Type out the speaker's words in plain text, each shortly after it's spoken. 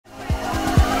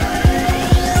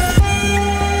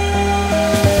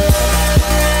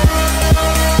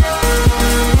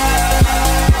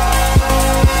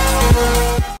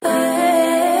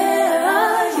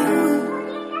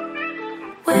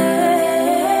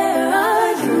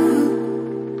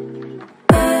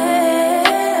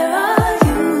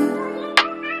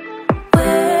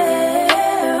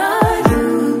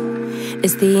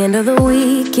It's the end of the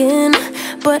weekend,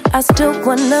 but I still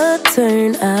wanna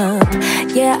turn up.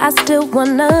 Yeah, I still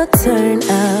wanna turn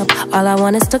up. All I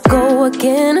want is to go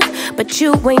again, but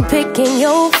you ain't picking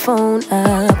your phone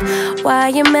up. Why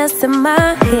you messing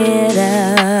my head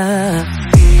up?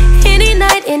 Any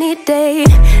night, any day,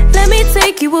 let me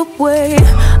take you away.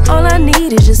 All I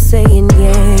need is just saying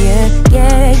yeah, yeah,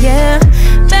 yeah, yeah.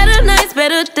 Better nights,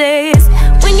 better days,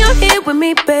 when you're here with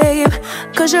me, babe.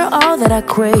 Cause you're all that I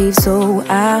crave, so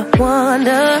I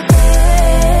wonder,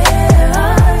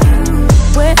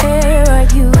 where are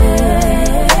you?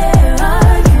 Where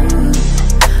are you?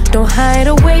 Don't hide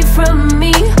away from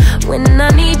me when I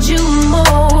need you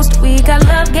most. We got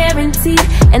love guaranteed,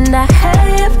 and I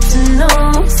have to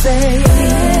know, say,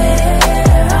 where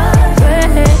are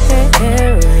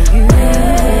you?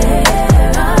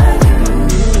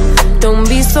 Don't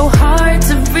be so hard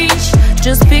to reach,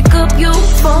 just pick up your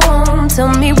phone. Tell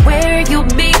me where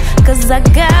you'll be, cause I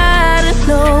gotta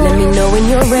know. Let me know when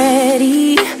you're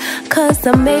ready, cause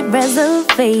I made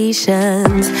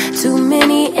reservations. Too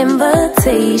many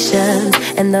invitations,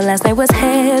 and the last night was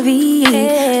heavy.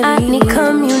 I need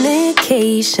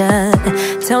communication.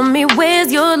 Tell me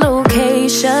where's your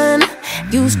location.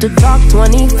 Used to talk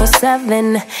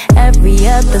 24/7, every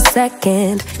other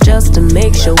second, just to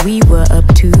make sure we were up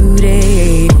to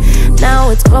date. Now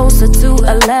it's closer to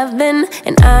 11,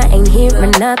 and I ain't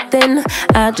hearing nothing.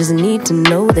 I just need to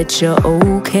know that you're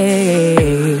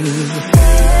okay.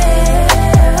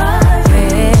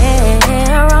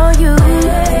 Where are you?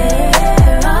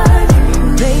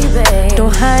 Baby,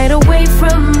 don't hide away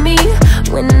from me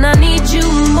when I need you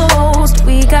most.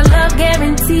 We got love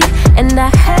guaranteed, and I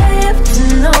have to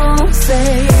know,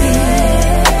 say,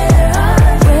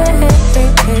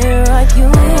 where are you?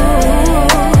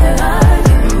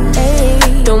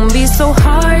 Hey, don't be so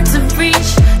hard to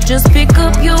reach, just pick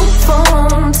up your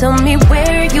phone. Tell me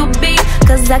where you'll be,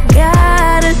 cause I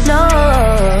gotta know.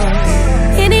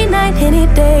 Any night, any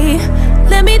day,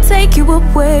 let me take you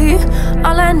away.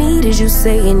 All I need is you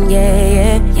saying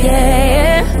yeah, yeah,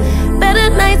 yeah. Better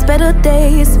nights, better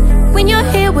days, when you're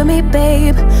here with me,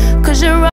 babe. Cause you're